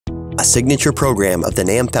a signature program of the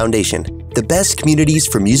NAMM Foundation, the Best Communities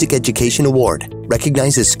for Music Education Award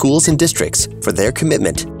recognizes schools and districts for their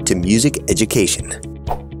commitment to music education.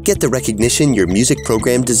 Get the recognition your music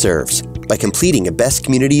program deserves by completing a Best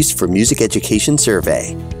Communities for Music Education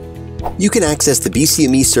survey. You can access the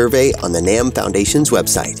BCME survey on the NAMM Foundation's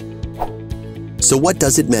website. So what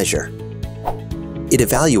does it measure? It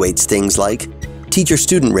evaluates things like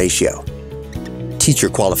teacher-student ratio, teacher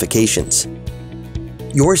qualifications,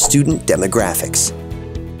 your student demographics,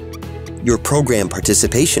 your program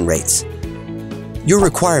participation rates, your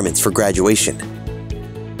requirements for graduation,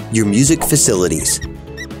 your music facilities,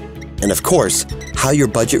 and of course, how your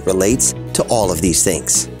budget relates to all of these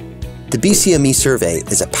things. The BCME survey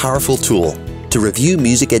is a powerful tool to review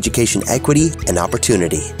music education equity and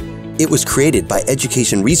opportunity. It was created by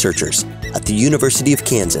education researchers at the University of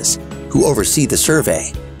Kansas who oversee the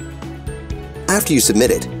survey. After you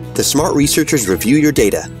submit it, the smart researchers review your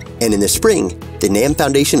data, and in the spring, the NAMM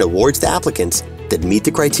Foundation awards the applicants that meet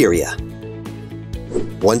the criteria.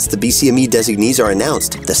 Once the BCME designees are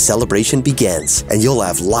announced, the celebration begins, and you'll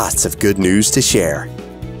have lots of good news to share.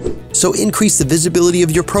 So increase the visibility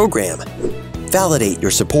of your program. Validate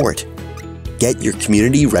your support. Get your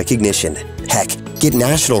community recognition. Heck, get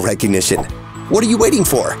national recognition. What are you waiting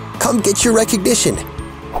for? Come get your recognition.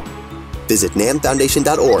 Visit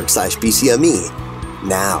nammfoundation.org/BCME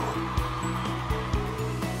now.